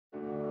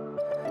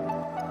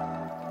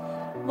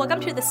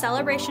Welcome to the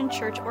Celebration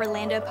Church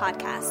Orlando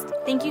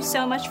podcast. Thank you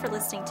so much for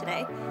listening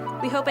today.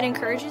 We hope it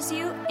encourages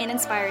you and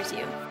inspires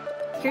you.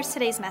 Here's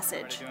today's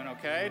message. Doing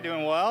okay?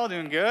 Doing well?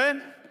 Doing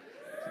good?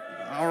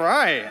 All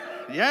right.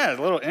 Yeah,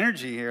 a little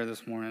energy here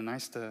this morning.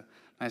 Nice to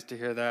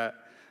hear that.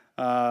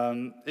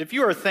 If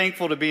you are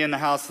thankful to be in the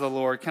house of the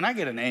Lord, can I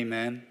get an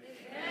amen?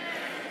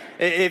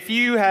 If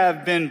you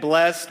have been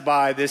blessed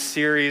by this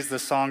series, the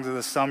Songs of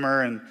the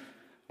Summer, and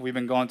we've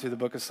been going through the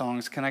book of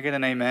songs, can I get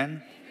an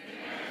amen?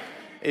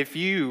 If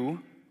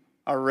you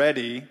are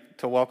ready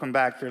to welcome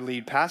back your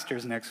lead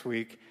pastors next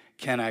week,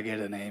 can I get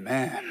an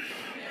amen?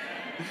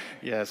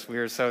 Yes, we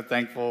are so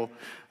thankful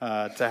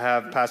to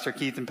have Pastor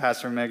Keith and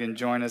Pastor Megan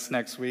join us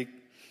next week.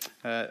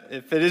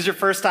 If it is your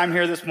first time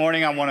here this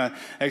morning, I want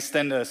to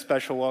extend a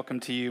special welcome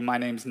to you. My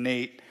name's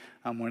Nate.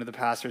 I'm one of the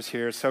pastors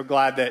here. So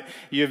glad that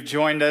you have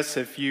joined us.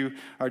 If you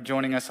are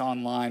joining us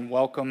online,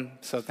 welcome.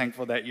 So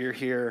thankful that you're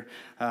here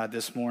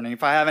this morning.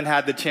 If I haven't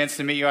had the chance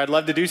to meet you, I'd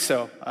love to do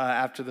so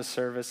after the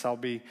service. I'll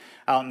be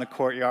out in the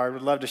courtyard.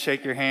 Would love to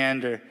shake your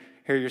hand or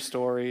hear your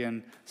story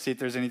and see if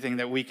there's anything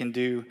that we can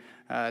do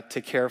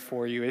to care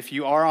for you. If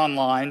you are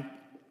online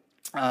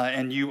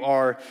and you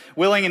are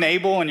willing and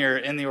able and you're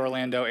in the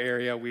Orlando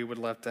area, we would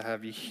love to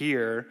have you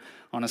here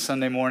on a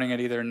Sunday morning at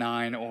either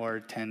 9 or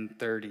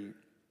 10:30.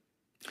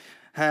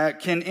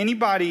 Can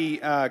anybody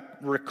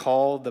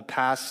recall the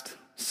past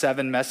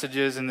 7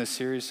 messages in the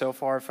series so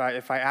far?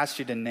 If I asked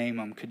you to name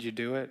them, could you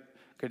do it?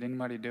 Could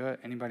anybody do it?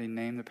 Anybody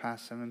name the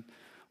past 7?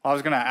 Well, I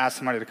was going to ask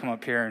somebody to come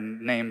up here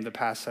and name the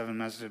past 7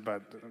 messages,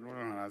 but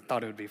I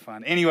thought it would be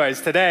fun.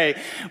 Anyways,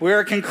 today we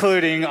are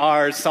concluding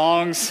our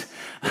Songs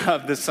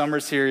of the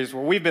Summer series,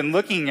 where we've been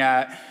looking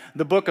at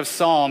the book of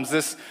Psalms,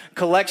 this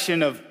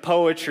collection of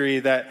poetry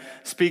that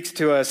speaks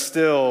to us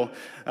still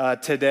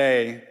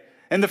today.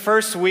 In the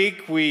first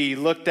week, we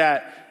looked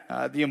at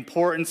the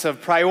importance of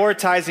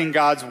prioritizing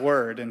God's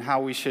word and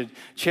how we should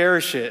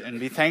cherish it and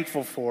be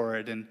thankful for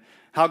it, and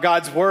how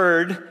God's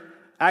word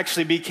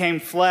actually became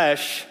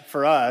flesh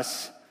for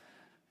us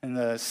in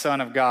the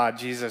Son of God,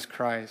 Jesus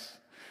Christ.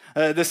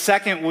 The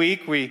second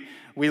week, we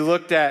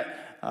looked at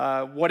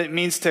what it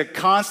means to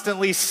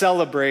constantly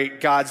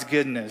celebrate God's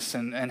goodness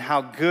and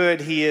how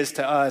good he is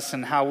to us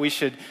and how we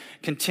should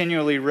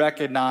continually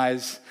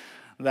recognize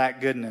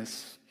that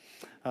goodness.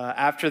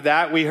 After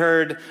that, we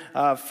heard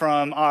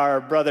from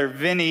our brother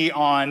Vinny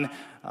on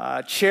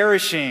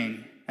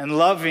cherishing and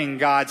loving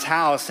God's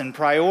house and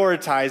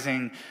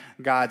prioritizing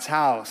God's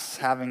house,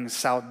 having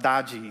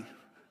saudade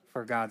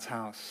for God's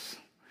house.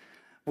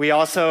 We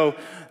also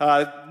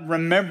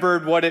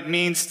remembered what it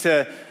means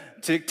to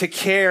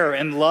care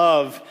and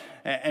love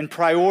and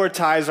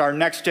prioritize our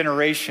next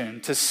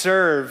generation, to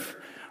serve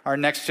our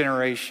next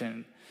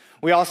generation.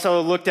 We also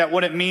looked at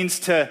what it means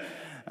to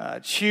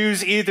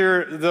choose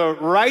either the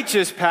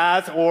righteous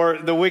path or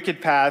the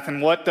wicked path,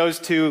 and what those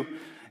two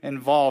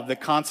involve, the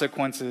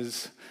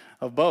consequences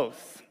of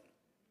both.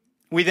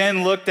 We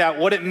then looked at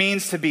what it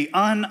means to be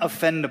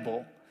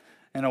unoffendable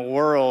in a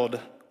world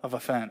of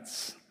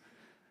offense.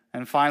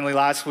 And finally,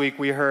 last week,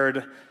 we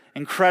heard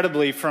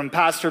incredibly from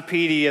Pastor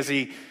Petey as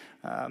he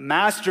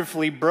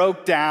masterfully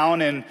broke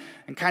down and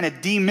kind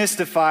of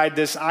demystified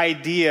this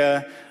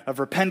idea of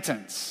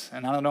repentance.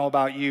 And I don't know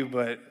about you,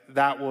 but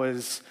that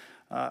was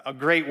a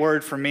great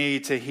word for me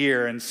to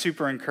hear and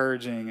super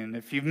encouraging. And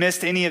if you've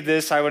missed any of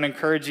this, I would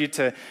encourage you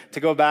to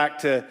go back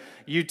to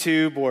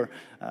YouTube or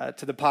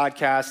to the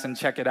podcast and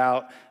check it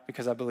out,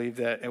 because I believe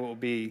that it will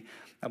be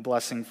a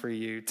blessing for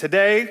you.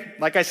 Today,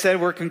 like I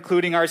said, we're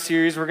concluding our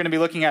series. We're going to be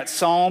looking at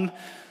Psalm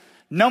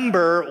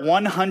number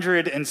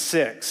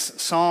 106,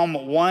 Psalm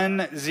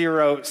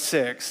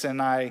 106.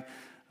 And I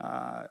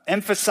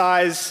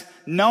emphasize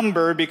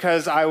number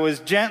because I was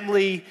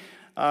gently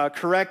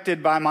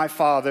corrected by my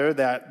father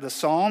that the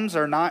Psalms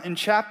are not in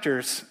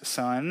chapters,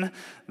 son.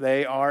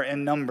 They are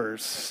in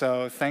numbers.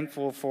 So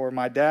thankful for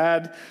my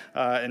dad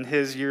and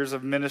his years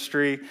of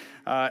ministry.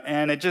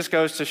 And it just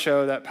goes to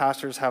show that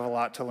pastors have a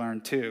lot to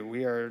learn too.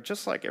 We are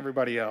just like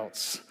everybody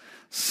else.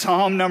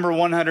 Psalm number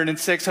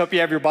 106. Hope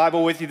you have your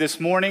Bible with you this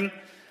morning.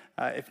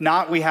 If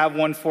not, we have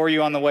one for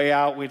you on the way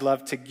out. We'd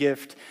love to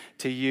gift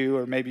to you,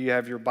 or maybe you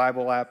have your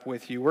Bible app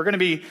with you. We're going to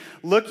be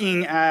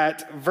looking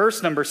at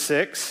verse number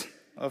 6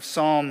 of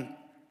Psalm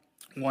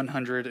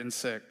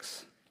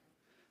 106.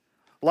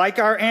 Like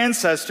our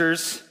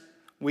ancestors,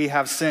 we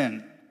have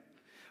sinned.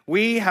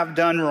 We have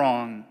done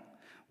wrong.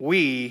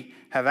 We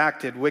have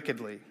acted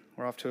wickedly.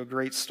 We're off to a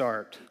great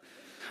start.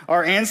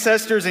 Our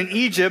ancestors in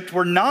Egypt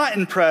were not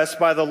impressed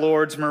by the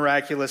Lord's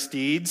miraculous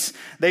deeds.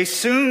 They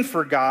soon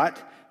forgot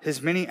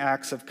his many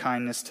acts of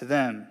kindness to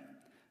them.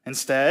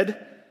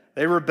 Instead,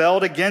 they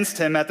rebelled against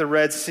him at the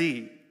Red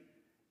Sea.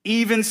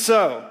 Even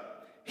so,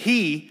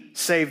 he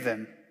saved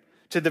them,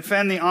 to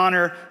defend the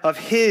honor of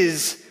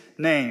his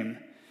name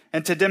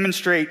and to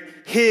demonstrate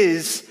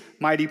his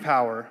mighty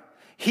power.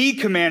 He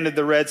commanded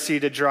the Red Sea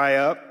to dry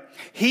up.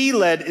 He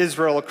led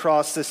Israel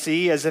across the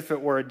sea as if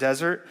it were a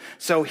desert.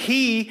 So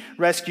he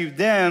rescued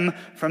them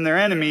from their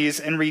enemies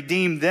and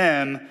redeemed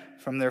them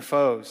from their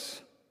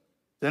foes.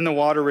 Then the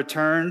water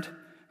returned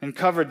and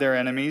covered their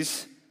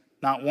enemies.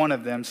 Not one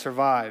of them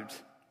survived.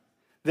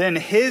 Then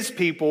his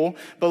people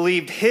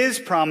believed his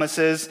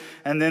promises,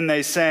 and then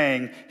they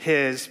sang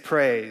his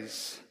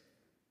praise.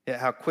 Yet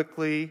how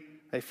quickly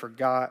they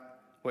forgot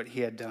what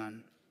he had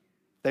done.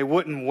 They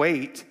wouldn't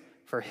wait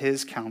for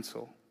his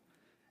counsel.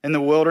 In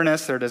the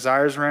wilderness, their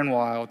desires ran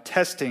wild,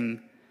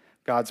 testing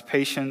God's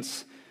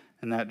patience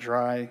in that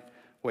dry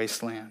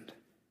wasteland.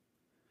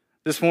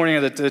 This morning,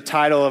 the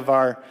title of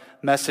our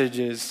message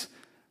is,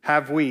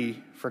 Have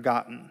We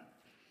Forgotten?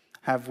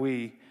 Have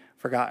we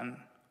forgotten?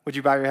 Would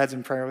you bow your heads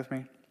in prayer with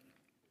me?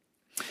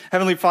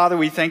 Heavenly Father,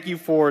 we thank you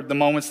for the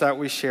moments that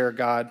we share,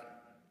 God.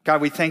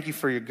 God, we thank you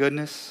for your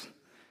goodness.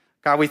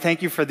 God, we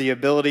thank you for the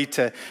ability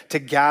to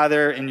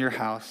gather in your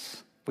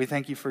house. We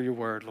thank you for your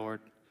word, Lord.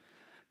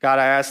 God,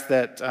 I ask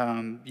that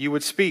you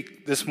would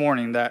speak this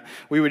morning, that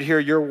we would hear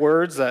your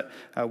words, that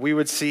we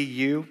would see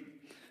you,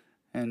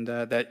 and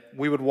that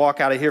we would walk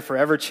out of here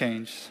forever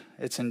changed.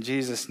 It's in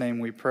Jesus' name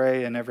we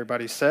pray, and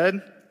everybody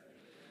said,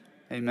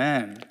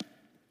 Amen.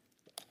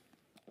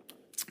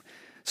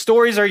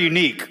 Stories are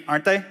unique,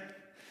 aren't they?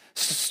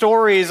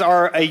 Stories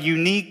are a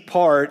unique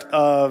part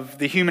of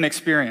the human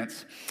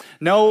experience.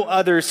 No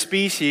other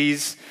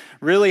species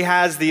really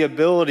has the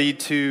ability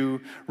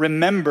to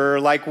remember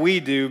like we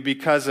do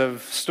because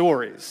of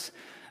stories.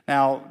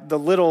 Now, the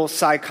little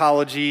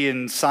psychology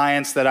and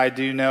science that I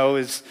do know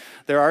is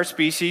there are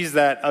species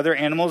other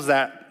animals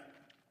that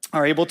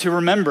are able to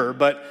remember,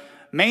 but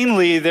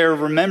mainly their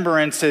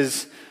remembrance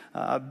is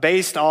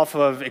based off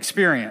of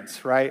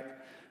experience, right?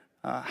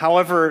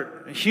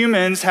 However,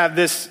 humans have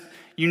this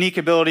unique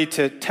ability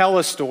to tell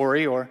a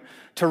story or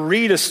to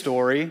read a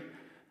story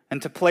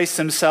and to place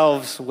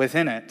themselves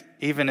within it,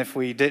 even if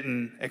we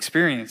didn't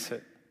experience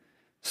it.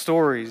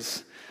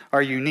 Stories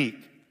are unique.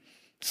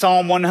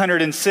 Psalm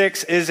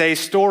 106 is a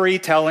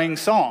storytelling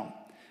psalm.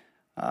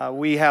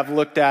 We have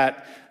looked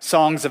at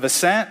songs of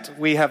ascent.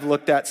 We have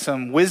looked at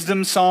some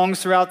wisdom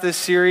songs throughout this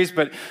series,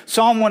 but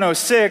Psalm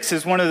 106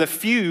 is one of the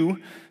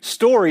few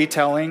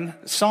storytelling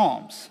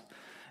psalms.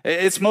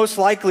 It's most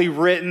likely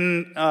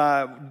written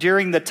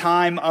during the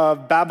time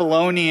of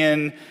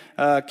Babylonian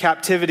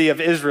captivity of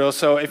Israel.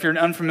 So if you're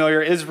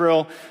unfamiliar,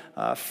 Israel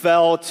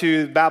fell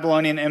to the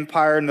Babylonian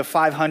Empire in the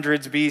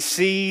 500s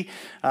BC.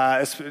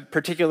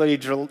 Particularly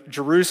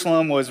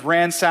Jerusalem was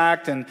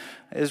ransacked and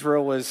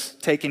Israel was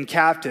taken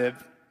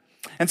captive.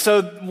 And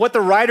so what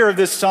the writer of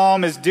this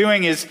psalm is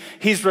doing is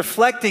he's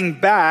reflecting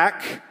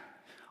back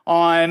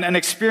on an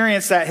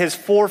experience that his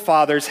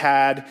forefathers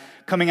had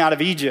coming out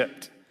of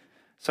Egypt.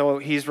 So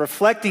he's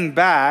reflecting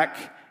back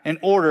in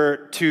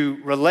order to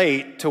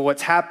relate to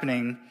what's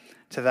happening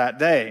to that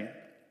day.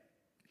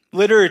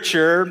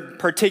 Literature,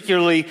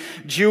 particularly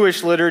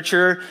Jewish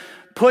literature,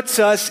 puts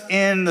us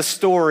in the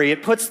story.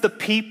 It puts the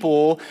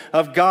people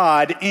of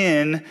God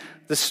in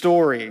the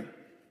story.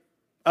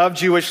 Of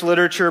Jewish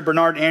literature,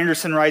 Bernard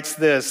Anderson writes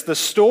this: the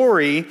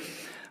story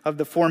of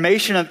the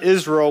formation of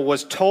Israel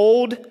was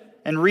told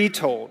and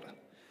retold.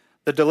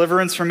 The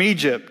deliverance from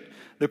Egypt,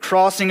 the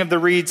crossing of the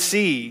Red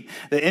Sea,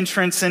 the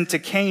entrance into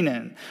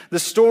Canaan. The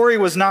story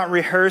was not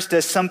rehearsed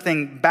as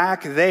something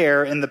back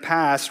there in the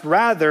past.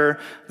 Rather,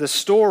 the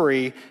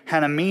story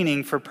had a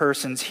meaning for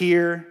persons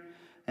here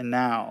and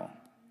now.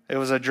 It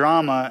was a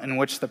drama in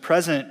which the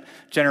present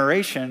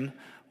generation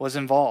was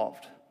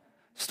involved.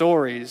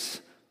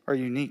 Stories are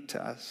unique to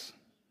us.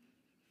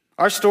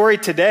 Our story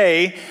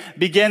today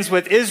begins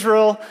with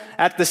Israel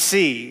at the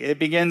sea. It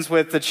begins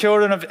with the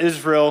children of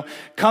Israel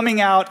coming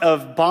out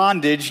of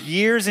bondage,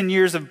 years and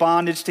years of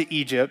bondage to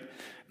Egypt.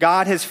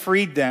 God has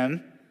freed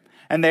them,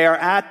 and they are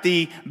at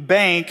the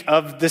bank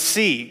of the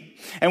sea.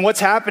 And what's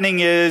happening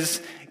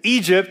is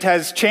Egypt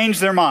has changed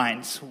their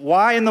minds.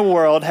 Why in the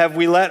world have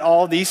we let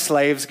all these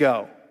slaves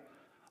go?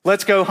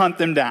 Let's go hunt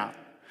them down.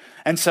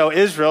 And so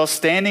Israel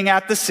standing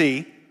at the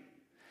sea,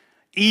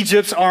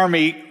 Egypt's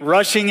army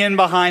rushing in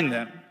behind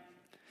them.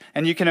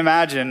 And you can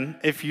imagine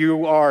if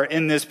you are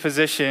in this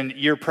position,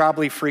 you're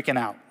probably freaking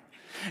out.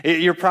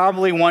 You're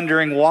probably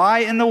wondering, why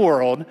in the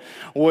world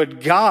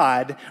would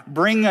God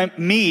bring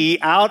me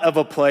out of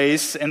a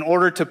place in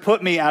order to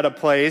put me at a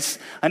place,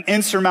 an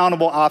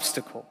insurmountable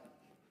obstacle?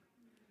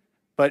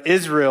 But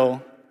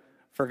Israel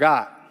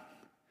forgot.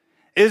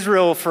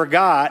 Israel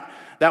forgot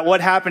that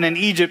what happened in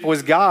Egypt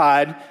was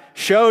God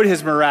showed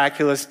his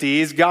miraculous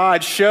deeds.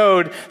 God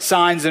showed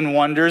signs and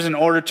wonders in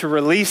order to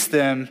release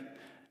them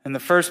in the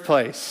first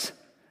place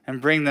and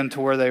bring them to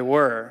where they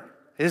were.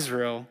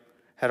 Israel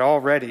had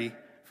already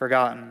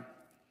forgotten.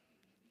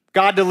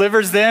 God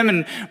delivers them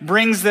and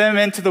brings them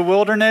into the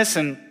wilderness,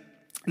 and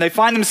they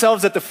find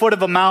themselves at the foot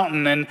of a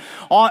mountain. And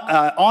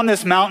on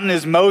this mountain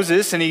is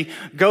Moses, and he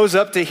goes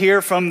up to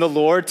hear from the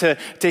Lord,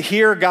 to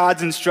hear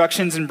God's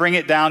instructions and bring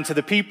it down to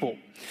the people.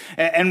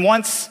 And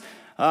once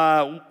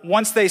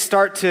they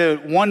start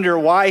to wonder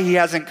why he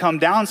hasn't come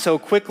down so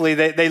quickly,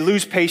 they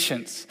lose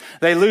patience.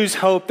 They lose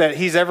hope that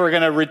he's ever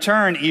going to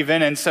return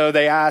even. And so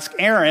they ask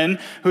Aaron,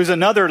 who's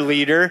another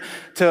leader,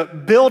 to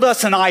build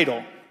us an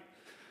idol.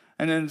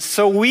 And then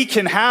so we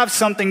can have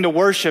something to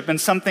worship and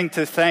something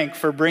to thank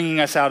for bringing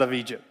us out of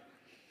Egypt.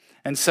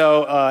 And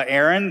so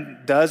Aaron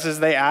does as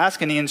they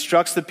ask, and he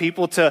instructs the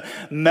people to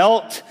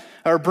melt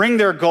or bring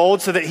their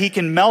gold so that he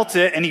can melt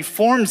it, and he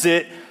forms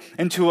it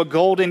into a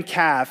golden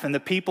calf. And the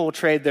people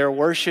trade their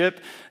worship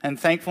and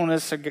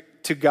thankfulness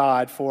to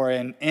God for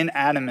an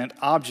inanimate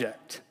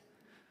object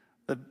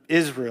that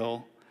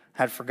Israel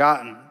had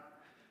forgotten.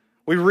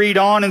 We read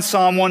on in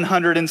Psalm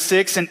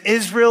 106, and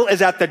Israel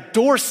is at the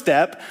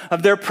doorstep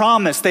of their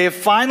promise. They have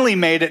finally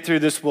made it through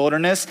this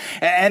wilderness,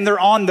 and they're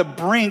on the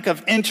brink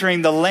of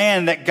entering the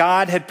land that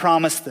God had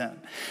promised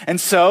them.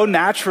 And so,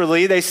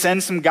 naturally, they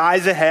send some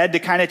guys ahead to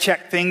kind of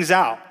check things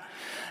out.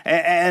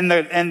 And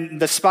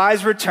the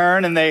spies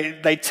return, and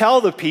they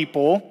tell the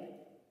people,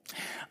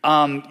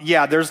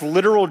 there's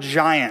literal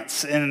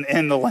giants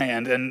in the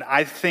land, and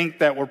I think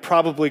that we're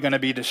probably going to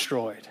be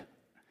destroyed.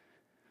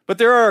 But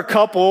there are a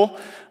couple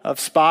of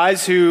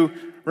spies who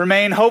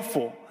remain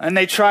hopeful, and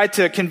they try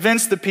to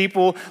convince the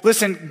people,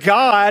 listen,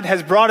 God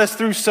has brought us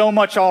through so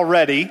much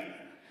already.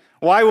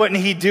 Why wouldn't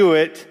he do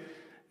it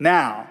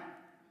now?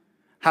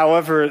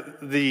 However,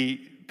 the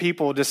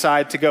people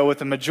decide to go with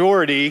the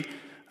majority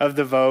of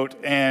the vote,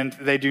 and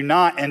they do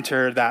not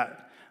enter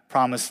that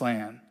promised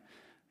land.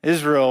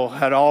 Israel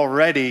had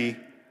already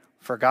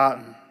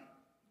forgotten.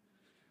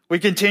 We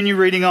continue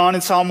reading on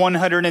in Psalm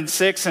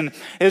 106, and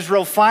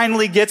Israel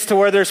finally gets to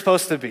where they're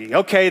supposed to be.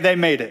 Okay, they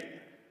made it.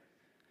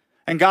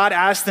 And God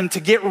asked them to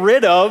get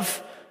rid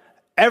of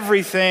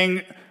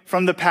everything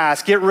from the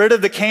past. Get rid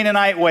of the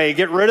Canaanite way.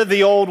 Get rid of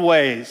the old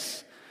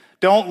ways.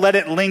 Don't let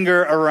it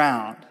linger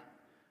around.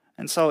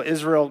 And so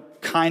Israel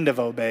kind of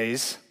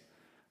obeys.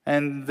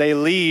 And they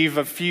leave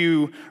a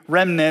few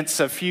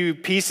remnants, a few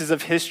pieces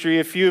of history,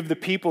 a few of the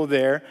people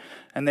there,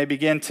 and they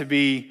begin to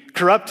be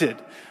corrupted.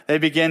 They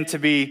begin to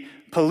be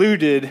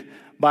polluted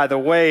by the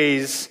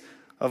ways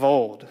of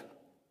old.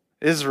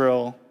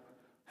 Israel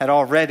had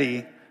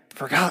already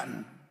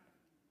forgotten.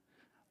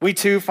 We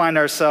too find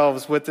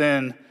ourselves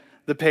within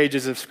the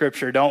pages of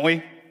Scripture, don't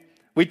we?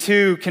 We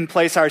too can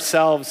place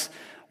ourselves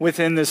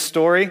within this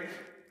story.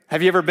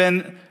 Have you ever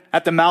been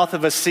at the mouth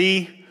of a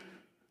sea?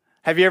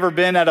 Have you ever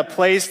been at a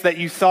place that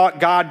you thought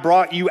God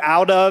brought you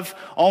out of,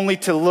 only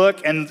to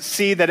look and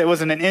see that it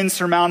was an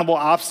insurmountable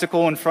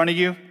obstacle in front of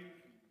you?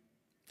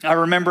 I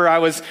remember I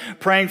was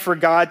praying for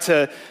God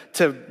to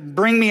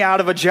bring me out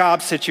of a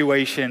job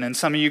situation, and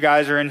some of you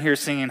guys are in here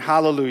singing,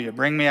 hallelujah,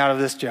 bring me out of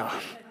this job.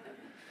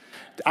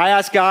 I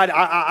asked God,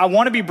 I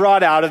want to be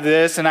brought out of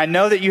this, and I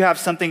know that you have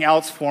something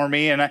else for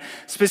me, and I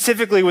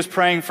specifically was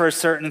praying for a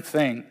certain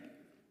thing.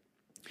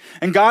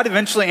 And God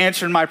eventually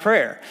answered my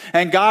prayer,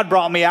 and God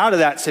brought me out of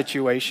that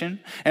situation,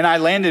 and I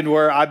landed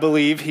where I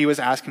believe he was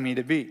asking me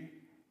to be.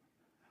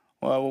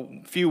 Well,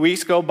 a few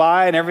weeks go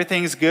by and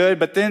everything's good,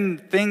 but then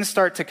things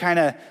start to kind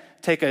of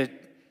take a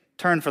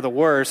turn for the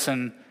worse,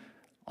 and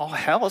all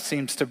hell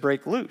seems to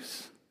break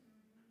loose.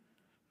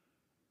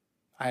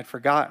 I had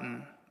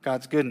forgotten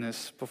God's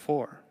goodness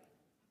before.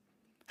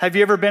 Have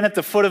you ever been at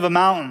the foot of a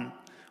mountain,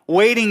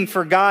 waiting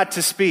for God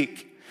to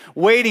speak,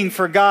 waiting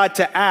for God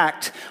to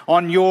act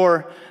on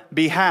your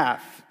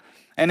behalf,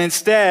 and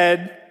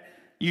instead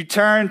you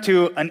turn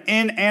to an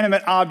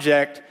inanimate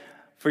object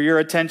for your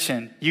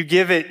attention? You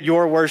give it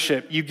your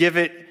worship. You give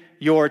it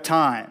your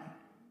time.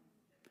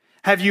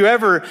 Have you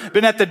ever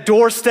been at the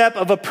doorstep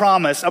of a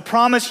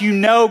promise you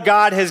know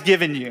God has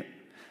given you,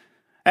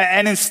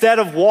 and instead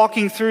of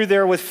walking through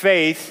there with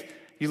faith,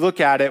 you look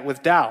at it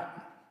with doubt?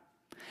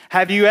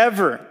 Have you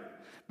ever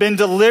been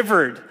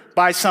delivered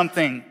by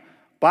something,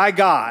 by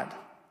God,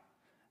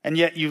 and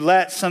yet you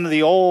let some of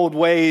the old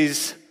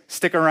ways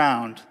stick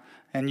around,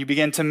 and you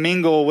begin to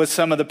mingle with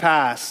some of the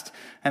past,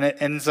 and it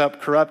ends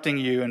up corrupting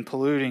you and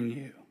polluting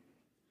you?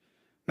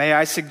 May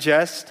I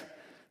suggest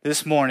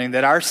this morning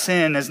that our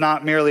sin is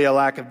not merely a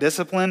lack of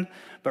discipline,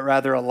 but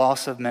rather a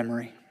loss of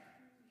memory.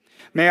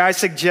 May I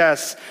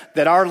suggest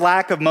that our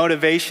lack of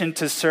motivation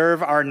to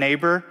serve our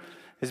neighbor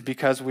is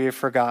because we have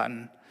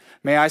forgotten.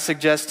 May I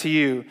suggest to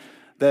you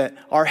that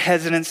our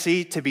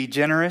hesitancy to be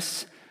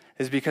generous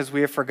is because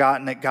we have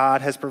forgotten that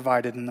God has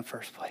provided in the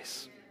first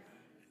place.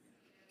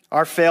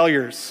 Our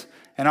failures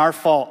and our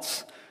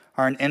faults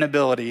are an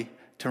inability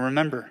to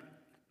remember.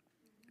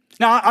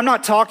 Now, I'm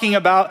not talking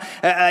about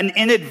an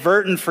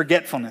inadvertent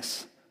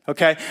forgetfulness,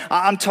 okay?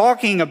 I'm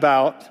talking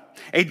about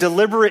a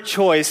deliberate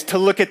choice to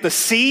look at the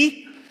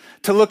sea,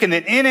 to look at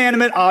an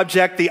inanimate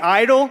object, the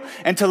idol,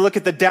 and to look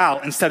at the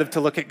doubt instead of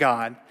to look at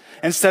God,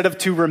 instead of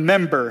to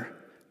remember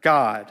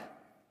God.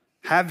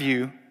 Have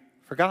you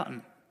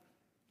forgotten?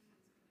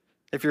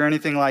 If you're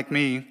anything like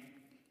me,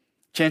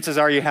 chances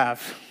are you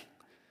have,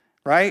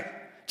 right?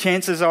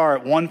 Chances are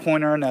at one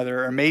point or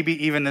another, or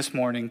maybe even this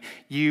morning,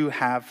 you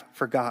have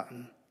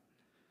forgotten.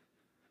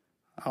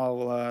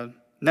 I'll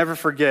never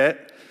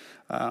forget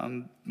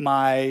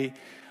my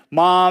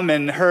mom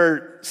and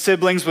her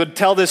siblings would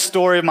tell this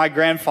story of my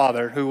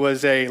grandfather, who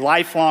was a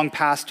lifelong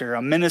pastor,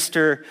 a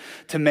minister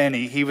to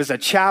many. He was a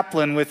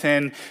chaplain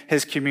within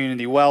his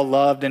community, well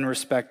loved and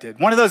respected.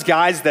 One of those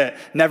guys that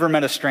never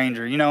met a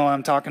stranger. You know what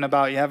I'm talking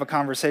about? You have a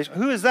conversation.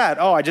 Who is that?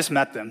 Oh, I just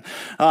met them.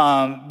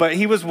 But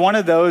he was one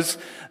of those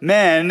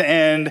men,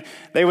 and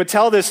they would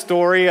tell this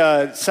story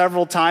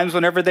several times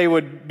whenever they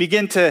would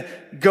begin to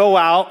go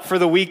out for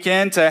the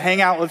weekend to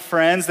hang out with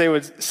friends. They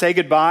would say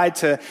goodbye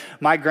to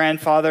my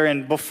grandfather,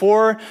 and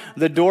before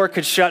the door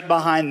could shut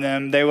behind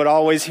them, they would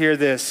always hear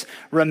this: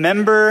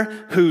 remember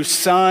whose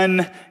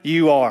son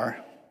you are.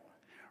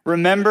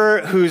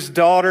 Remember whose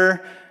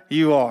daughter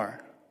you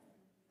are.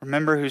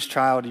 Remember whose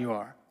child you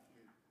are.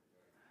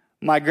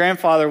 My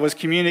grandfather was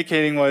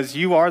communicating was,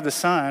 you are the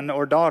son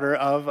or daughter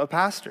of a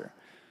pastor.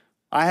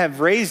 I have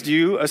raised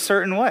you a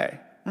certain way.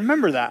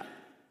 Remember that.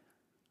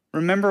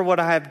 Remember what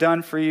I have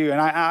done for you.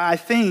 And I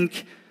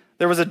think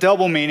there was a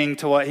double meaning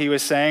to what he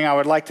was saying. I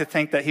would like to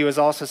think that he was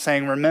also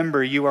saying,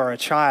 remember, you are a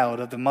child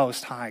of the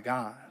Most High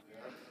God.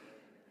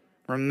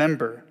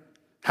 Remember.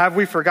 Have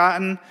we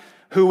forgotten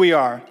who we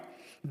are?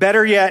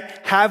 Better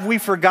yet, have we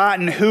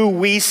forgotten who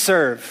we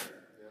serve?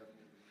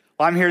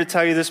 Well, I'm here to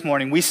tell you this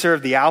morning, we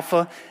serve the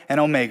Alpha and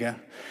Omega.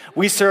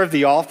 We serve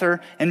the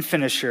author and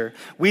finisher.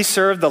 We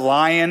serve the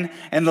Lion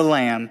and the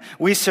Lamb.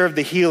 We serve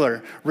the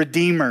healer,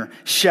 redeemer,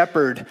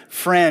 shepherd,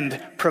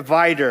 friend,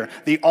 provider,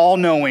 the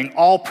all-knowing,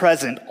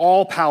 all-present,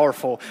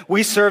 all-powerful.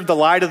 We serve the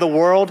light of the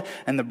world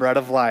and the bread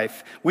of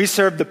life. We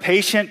serve the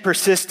patient,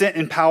 persistent,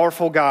 and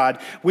powerful God.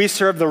 We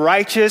serve the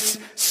righteous,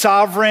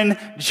 sovereign,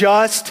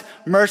 just,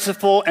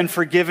 merciful, and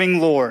forgiving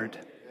Lord.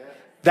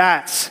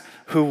 That's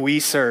who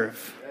we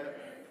serve.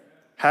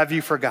 Have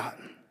you forgotten?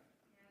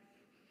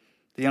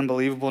 The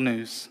unbelievable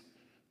news,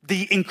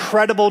 the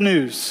incredible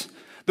news.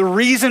 The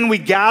reason we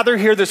gather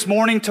here this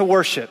morning to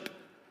worship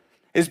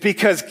is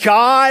because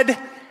God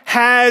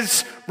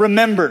has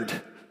remembered.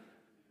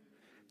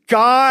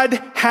 God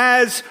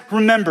has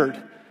remembered.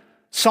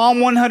 Psalm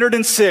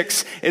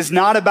 106 is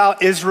not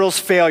about Israel's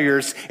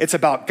failures. It's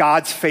about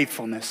God's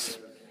faithfulness.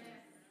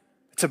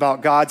 It's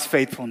about God's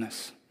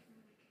faithfulness.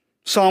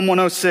 Psalm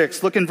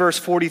 106, look in verse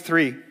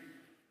 43.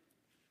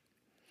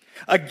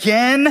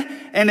 Again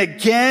and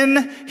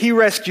again he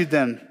rescued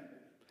them,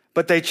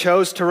 but they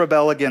chose to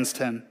rebel against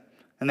him,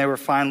 and they were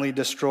finally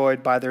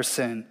destroyed by their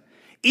sin.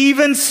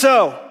 Even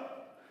so,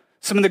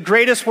 some of the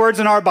greatest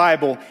words in our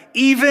Bible,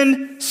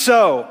 even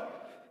so,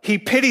 he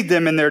pitied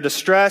them in their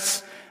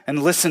distress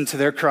and listened to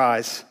their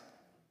cries.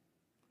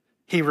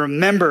 He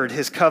remembered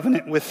his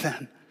covenant with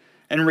them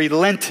and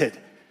relented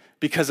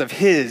because of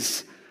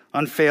his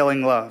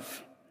unfailing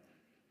love.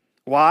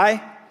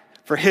 Why?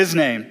 For his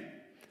name.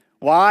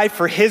 Why?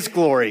 For his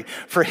glory,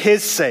 for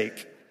his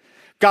sake.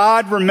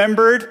 God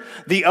remembered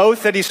the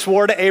oath that he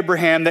swore to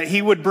Abraham that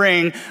he would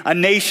bring a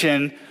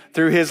nation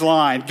through his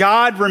line.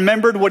 God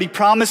remembered what he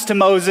promised to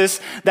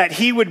Moses, that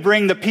he would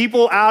bring the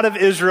people out of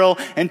Israel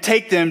and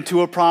take them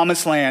to a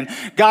promised land.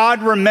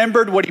 God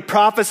remembered what he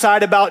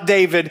prophesied about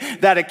David,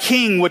 that a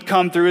king would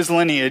come through his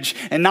lineage,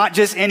 and not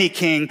just any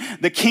king,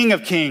 the King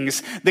of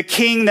Kings, the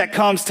king that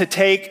comes to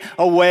take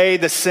away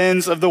the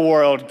sins of the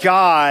world.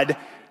 God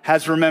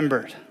has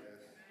remembered.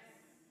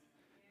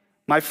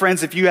 My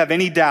friends, if you have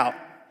any doubt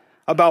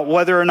about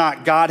whether or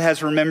not God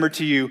has remembered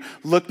to you,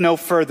 look no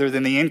further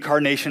than the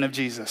incarnation of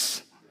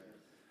Jesus.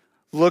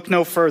 Look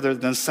no further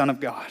than the Son of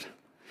God.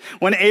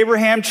 When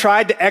Abraham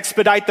tried to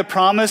expedite the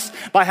promise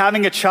by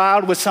having a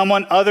child with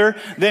someone other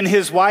than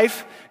his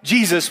wife,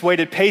 Jesus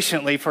waited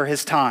patiently for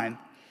his time.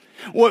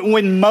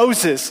 When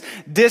Moses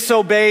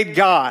disobeyed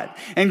God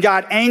and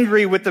got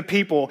angry with the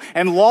people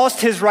and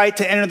lost his right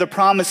to enter the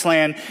promised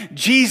land,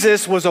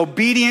 Jesus was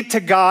obedient to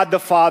God the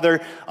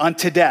Father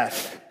unto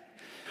death.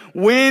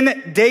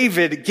 When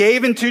David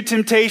gave into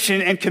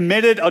temptation and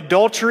committed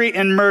adultery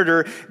and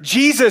murder,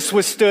 Jesus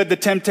withstood the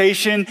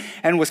temptation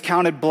and was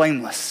counted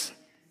blameless.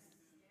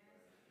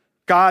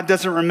 God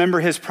doesn't remember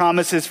his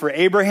promises for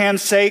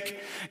Abraham's sake.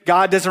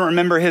 God doesn't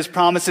remember his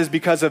promises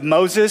because of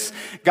Moses.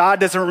 God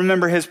doesn't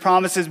remember his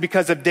promises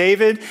because of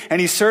David. And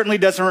he certainly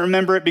doesn't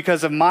remember it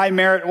because of my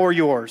merit or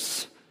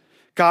yours.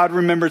 God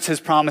remembers his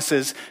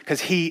promises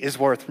because he is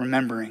worth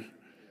remembering.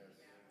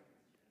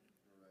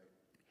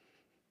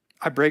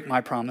 I break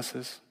my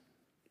promises.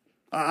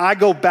 I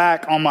go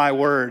back on my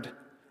word.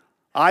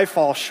 I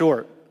fall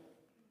short,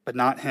 but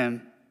not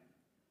him.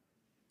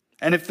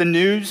 And if the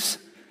news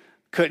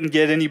couldn't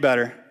get any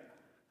better,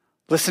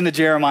 listen to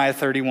Jeremiah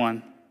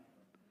 31.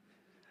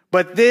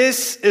 But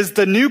this is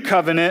the new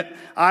covenant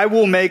I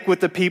will make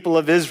with the people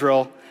of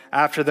Israel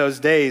after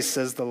those days,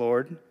 says the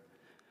Lord.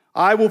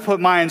 I will put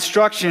my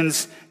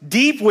instructions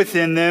deep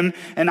within them,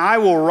 and I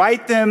will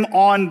write them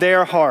on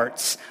their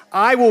hearts.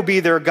 I will be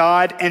their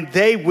God, and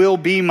they will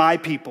be my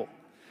people.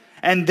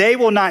 And they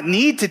will not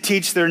need to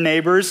teach their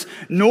neighbors,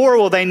 nor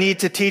will they need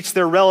to teach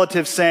their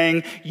relatives,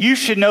 saying, you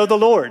should know the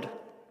Lord.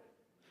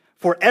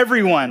 For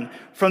everyone,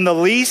 from the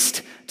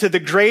least to the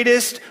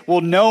greatest,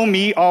 will know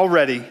me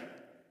already.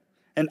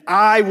 And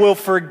I will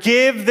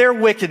forgive their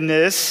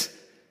wickedness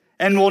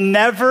and will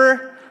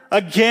never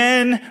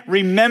again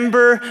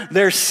remember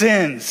their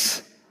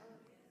sins.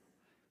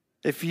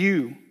 If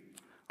you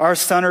are a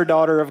son or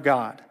daughter of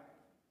God,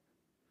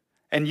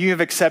 and you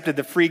have accepted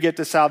the free gift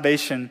of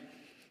salvation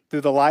through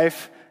the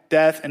life,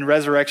 death, and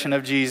resurrection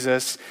of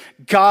Jesus,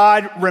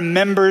 God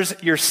remembers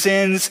your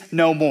sins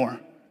no more.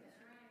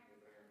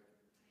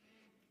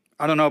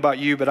 I don't know about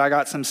you, but I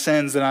got some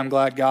sins that I'm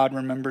glad God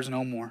remembers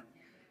no more.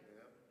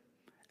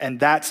 And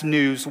that's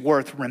news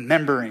worth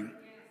remembering.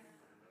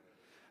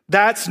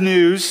 That's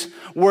news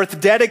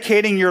worth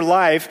dedicating your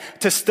life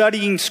to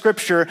studying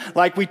Scripture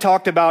like we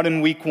talked about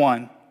in week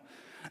 1.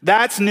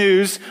 That's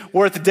news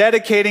worth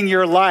dedicating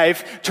your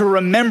life to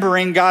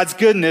remembering God's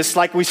goodness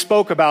like we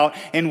spoke about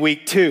in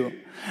week 2.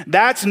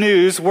 That's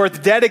news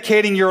worth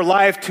dedicating your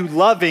life to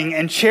loving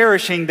and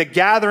cherishing the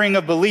gathering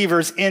of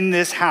believers in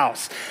this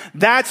house.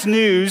 That's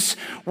news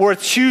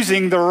worth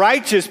choosing the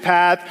righteous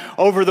path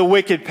over the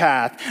wicked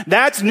path.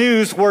 That's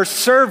news worth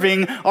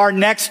serving our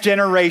next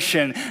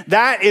generation.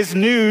 That is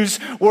news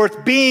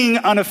worth being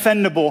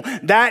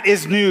unoffendable. That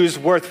is news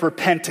worth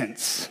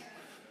repentance.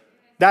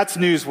 That's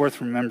news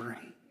worth remembering.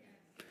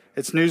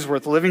 It's news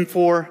worth living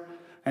for,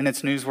 and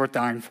it's news worth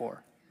dying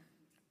for.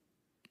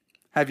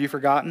 Have you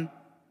forgotten?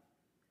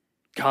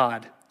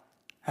 God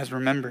has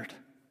remembered.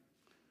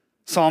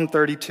 Psalm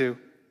 32.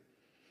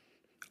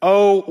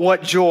 Oh,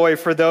 what joy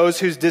for those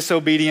whose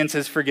disobedience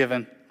is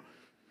forgiven,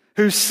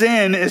 whose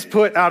sin is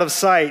put out of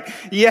sight.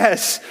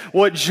 Yes,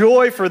 what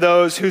joy for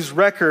those whose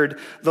record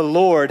the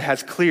Lord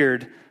has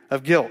cleared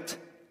of guilt,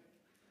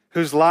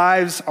 whose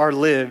lives are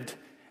lived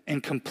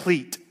in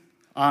complete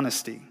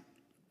honesty.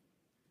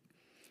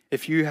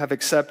 If you have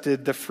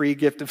accepted the free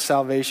gift of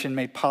salvation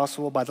made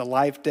possible by the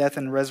life, death,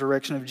 and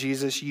resurrection of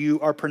Jesus, you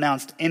are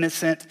pronounced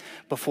innocent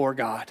before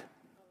God.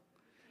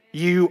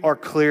 You are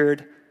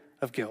cleared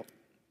of guilt.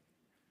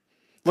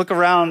 Look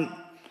around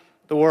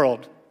the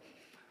world.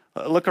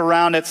 Look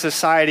around at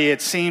society.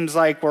 It seems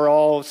like we're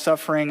all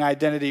suffering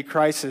identity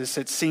crisis.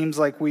 It seems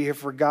like we have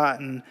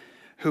forgotten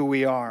who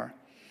we are.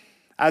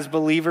 As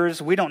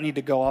believers, we don't need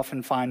to go off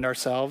and find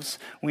ourselves.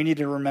 We need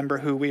to remember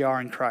who we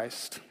are in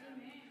Christ.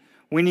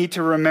 We need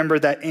to remember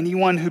that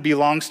anyone who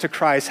belongs to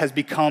Christ has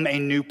become a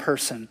new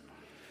person.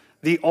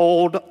 The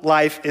old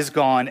life is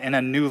gone and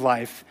a new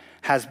life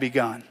has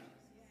begun.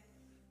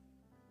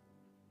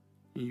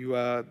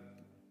 You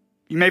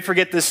may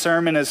forget this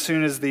sermon as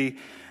soon as the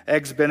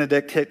Eggs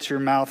Benedict hits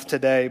your mouth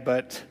today,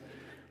 but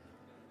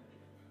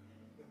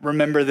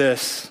remember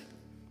this: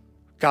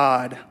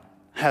 God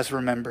has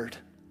remembered.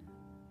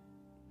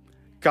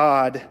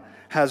 God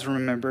has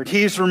remembered.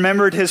 He's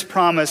remembered his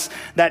promise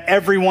that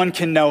everyone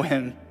can know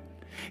him.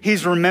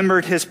 He's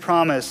remembered his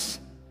promise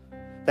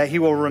that he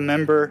will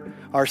remember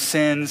our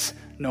sins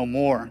no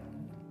more.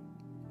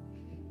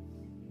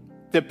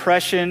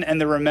 Depression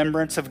and the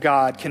remembrance of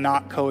God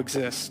cannot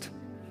coexist.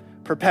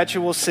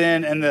 Perpetual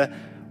sin and the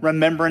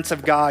remembrance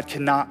of God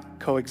cannot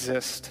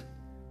coexist.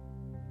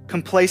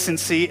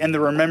 Complacency and the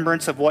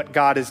remembrance of what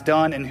God has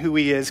done and who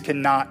he is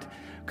cannot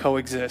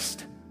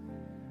coexist.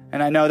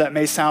 And I know that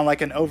may sound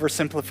like an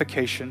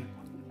oversimplification,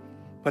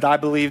 but I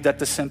believe that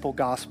the simple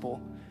gospel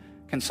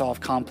can solve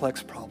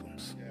complex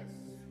problems. Yes,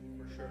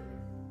 for sure.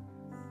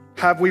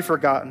 Have we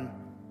forgotten?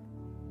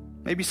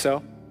 Maybe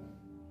so.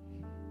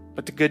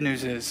 But the good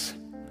news is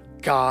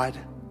God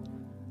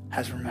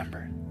has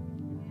remembered.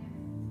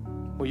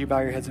 Will you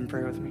bow your heads and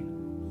pray with me?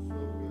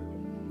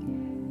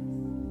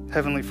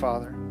 Heavenly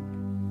Father,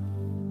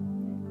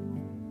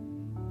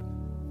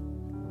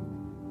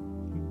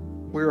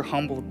 we are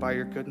humbled by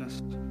your goodness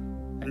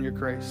and your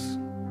grace.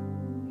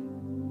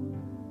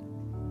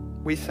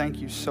 We thank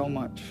you so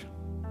much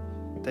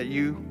that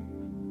you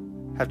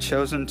have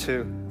chosen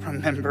to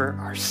remember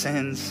our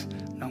sins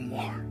no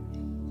more.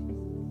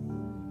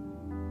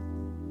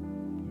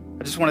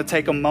 I just want to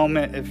take a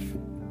moment, if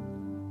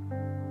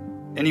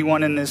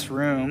anyone in this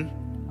room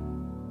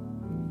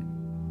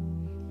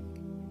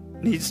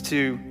needs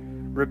to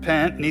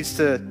repent, needs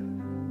to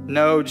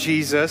know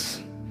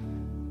Jesus,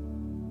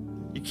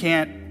 you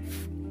can't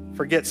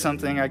forget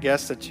something, I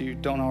guess, that you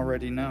don't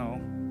already know.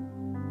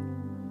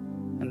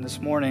 And this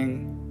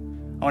morning,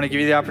 I want to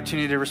give you the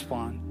opportunity to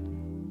respond.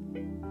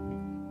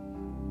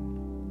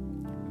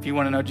 If you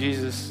want to know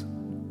Jesus,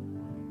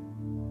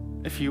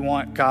 if you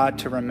want God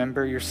to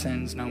remember your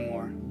sins no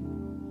more,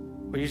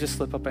 will you just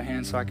slip up a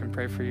hand so I can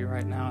pray for you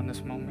right now in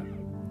this moment?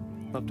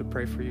 I'd love to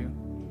pray for you.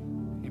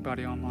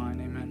 Anybody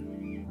online? Amen.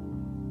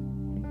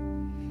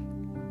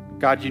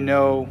 God, you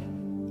know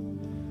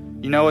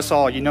us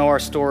all. You know our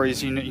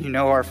stories. You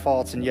know our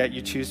faults, and yet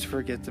you choose to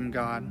forget them,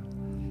 God.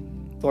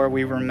 Lord,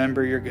 we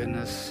remember your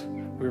goodness.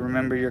 We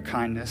remember your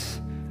kindness.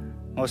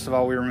 Most of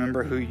all, we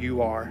remember who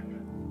you are.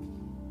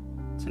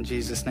 It's in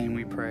Jesus' name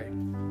we pray.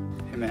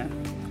 Amen.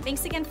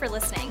 Thanks again for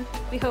listening.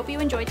 We hope you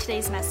enjoyed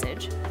today's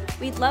message.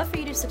 We'd love for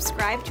you to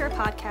subscribe to our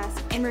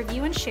podcast and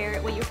review and share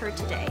what you heard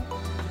today.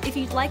 If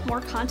you'd like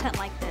more content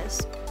like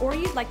this, or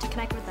you'd like to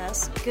connect with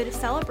us, go to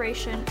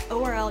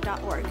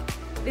celebrationorl.org.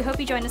 We hope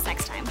you join us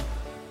next time.